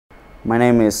My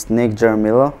name is Nick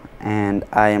Jaramillo, and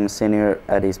I am a senior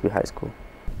at Eastby High School.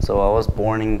 So I was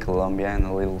born in Colombia in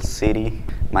a little city,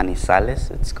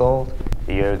 Manizales it's called.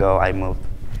 A year ago I moved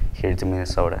here to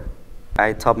Minnesota.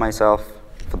 I taught myself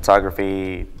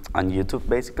photography on YouTube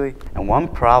basically. And one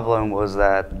problem was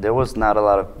that there was not a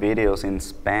lot of videos in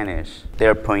Spanish.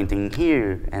 They're pointing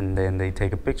here and then they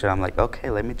take a picture. I'm like, okay,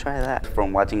 let me try that.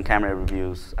 From watching camera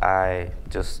reviews, I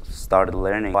just started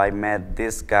learning. I met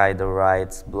this guy that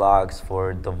writes blogs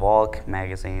for The Volk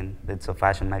magazine. It's a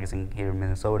fashion magazine here in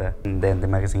Minnesota. And then the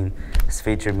magazine has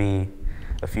featured me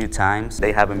a few times.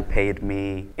 They haven't paid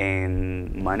me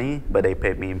in money, but they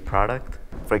paid me in product.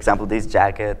 For example, this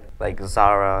jacket, like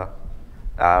Zara,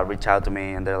 reach out to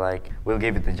me and they're like, we'll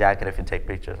give you the jacket if you take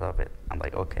pictures of it. I'm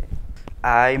like, okay.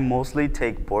 I mostly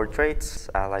take portraits.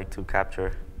 I like to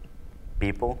capture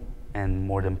people, and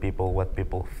more than people, what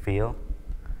people feel.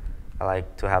 I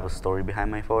like to have a story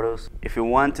behind my photos. If you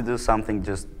want to do something,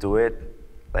 just do it.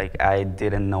 Like, I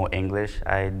didn't know English.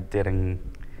 I didn't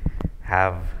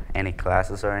have any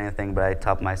classes or anything, but I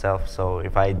taught myself. So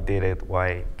if I did it,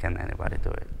 why can't anybody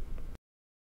do it?